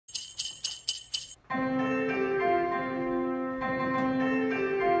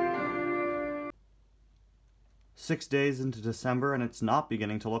6 days into December and it's not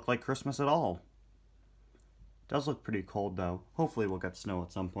beginning to look like Christmas at all. It does look pretty cold though. Hopefully we'll get snow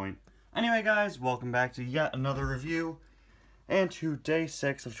at some point. Anyway guys, welcome back to yet another review and to day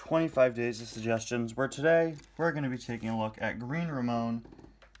 6 of 25 days of suggestions, where today we're going to be taking a look at Green Ramone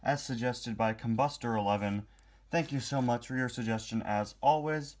as suggested by Combustor11. Thank you so much for your suggestion as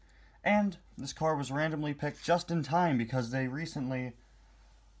always. And this car was randomly picked just in time because they recently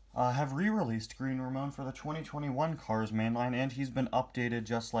have re-released Green Ramone for the 2021 Cars mainline, and he's been updated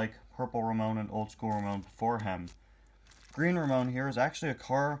just like Purple Ramone and Old School Ramone before him. Green Ramone here is actually a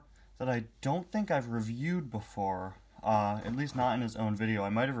car that I don't think I've reviewed before, at least not in his own video. I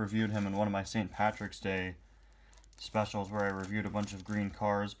might have reviewed him in one of my St. Patrick's Day specials where I reviewed a bunch of green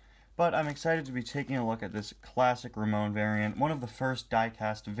cars, but I'm excited to be taking a look at this classic Ramone variant, one of the first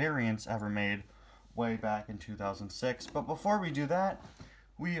die-cast variants ever made way back in 2006. But before we do that,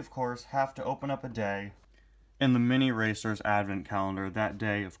 we, of course, have to open up a day in the Mini Racers Advent Calendar, that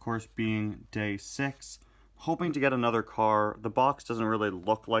day, of course, being day 6. Hoping to get another car. The box doesn't really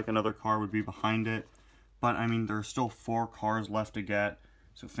look like another car would be behind it, but, I mean, there are still 4 cars left to get,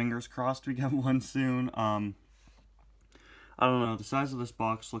 so fingers crossed we get one soon. I don't know, the size of this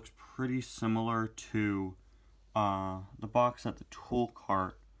box looks pretty similar to the box that the tool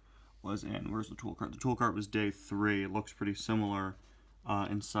cart was in. Where's the tool cart? The tool cart was day 3. It looks pretty similar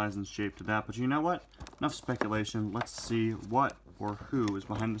in size and shape to that. But you know what? Enough speculation. Let's see what or who is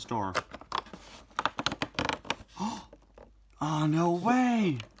behind this door. Oh, no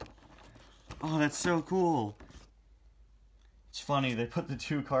way! Oh, that's so cool. It's funny, they put the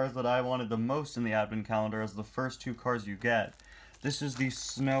 2 cars that I wanted the most in the Advent Calendar as the first 2 cars you get. This is the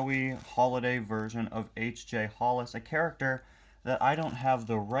snowy holiday version of H.J. Hollis, a character that I don't have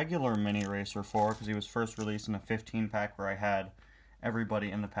the regular Mini Racer for because he was first released in a 15-pack where I had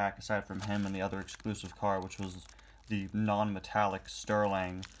everybody in the pack aside from him and the other exclusive car, which was the non-metallic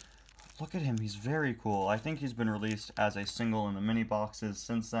Sterling. Look at him, he's very cool. I think he's been released as a single in the mini boxes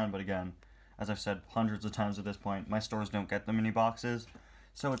since then, but again, as I've said hundreds of times at this point, my stores don't get the mini boxes,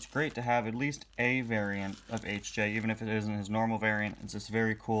 so it's great to have at least a variant of HJ, even if it isn't his normal variant. It's this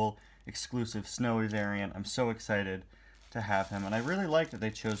very cool, exclusive, snowy variant. I'm so excited to have him, and I really like that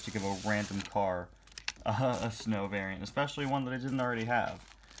they chose to give a random car a snow variant, especially one that I didn't already have.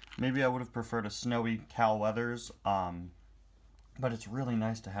 Maybe I would have preferred a snowy Cal Weathers, but it's really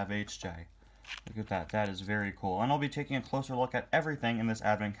nice to have HJ. Look at that, that is very cool. And I'll be taking a closer look at everything in this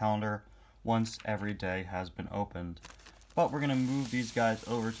Advent Calendar once every day has been opened. But we're going to move these guys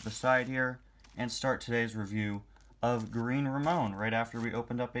over to the side here and start today's review of Green Ramone right after we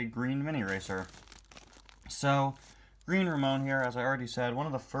opened up a green Mini Racer. So, Green Ramone here, as I already said, one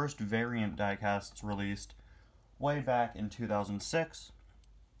of the first variant diecasts released way back in 2006.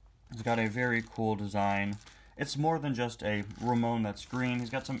 It's got a very cool design. It's more than just a Ramone that's green. He's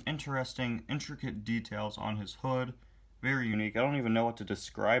got some interesting, intricate details on his hood. Very unique. I don't even know what to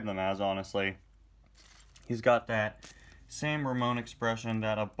describe them as, honestly. He's got that same Ramone expression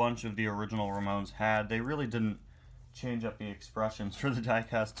that a bunch of the original Ramones had. They really didn't change up the expressions for the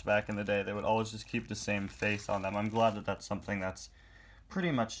diecasts back in the day. They would always just keep the same face on them. I'm glad that that's something that's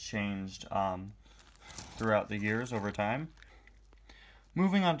pretty much changed throughout the years over time.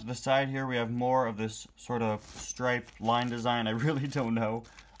 Moving on to the side here, we have more of this sort of striped line design. I really don't know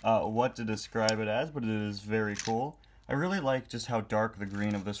what to describe it as, but it is very cool. I really like just how dark the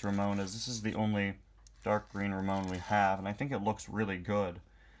green of this Ramone is. This is the only dark green Ramone we have, and I think it looks really good.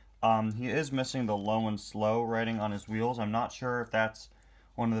 He is missing the low and slow writing on his wheels. I'm not sure if that's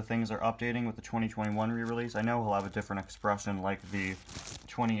one of the things they're updating with the 2021 re-release. I know he'll have a different expression like the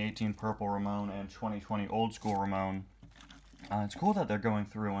 2018 Purple Ramone and 2020 Old School Ramone. It's cool that they're going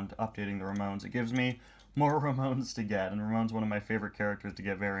through and updating the Ramones. It gives me more Ramones to get, and Ramone's one of my favorite characters to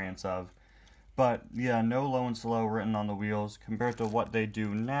get variants of. But, yeah, no low and slow written on the wheels. Compared to what they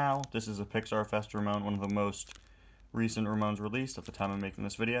do now, this is a Pixar Fest Ramone, one of the most recent Ramones released at the time of making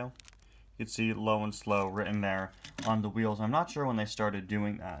this video. You can see low and slow written there on the wheels. I'm not sure when they started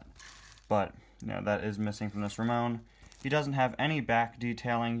doing that, but, you know, that is missing from this Ramone. He doesn't have any back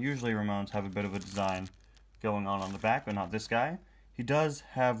detailing. Usually Ramones have a bit of a design going on the back, but not this guy. He does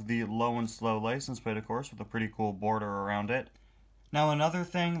have the low and slow license plate, of course, with a pretty cool border around it. Now, another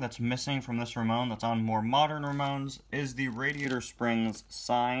thing that's missing from this Ramone that's on more modern Ramones is the Radiator Springs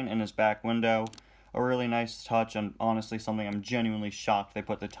sign in his back window. A really nice touch, and honestly something I'm genuinely shocked they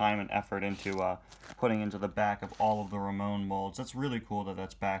put the time and effort into putting into the back of all of the Ramone molds. That's really cool that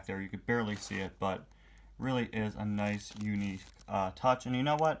that's back there. You could barely see it, but really is a nice, unique touch. And you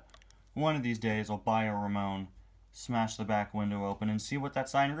know what? One of these days I'll buy a Ramone, smash the back window open, and see what that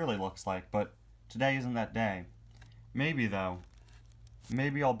sign really looks like, but today isn't that day. Maybe, though.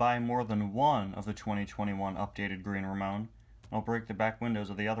 Maybe I'll buy more than one of the 2021 updated green Ramone. I'll break the back windows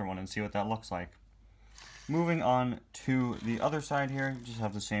of the other one and see what that looks like. Moving on to the other side here, just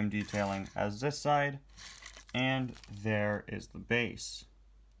have the same detailing as this side. And there is the base.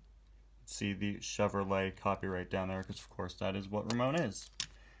 See the Chevrolet copyright down there, because of course that is what Ramone is.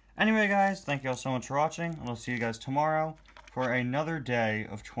 Anyway guys, thank you all so much for watching, and I'll see you guys tomorrow for another day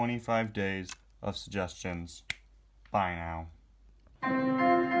of 25 days of suggestions. Bye now.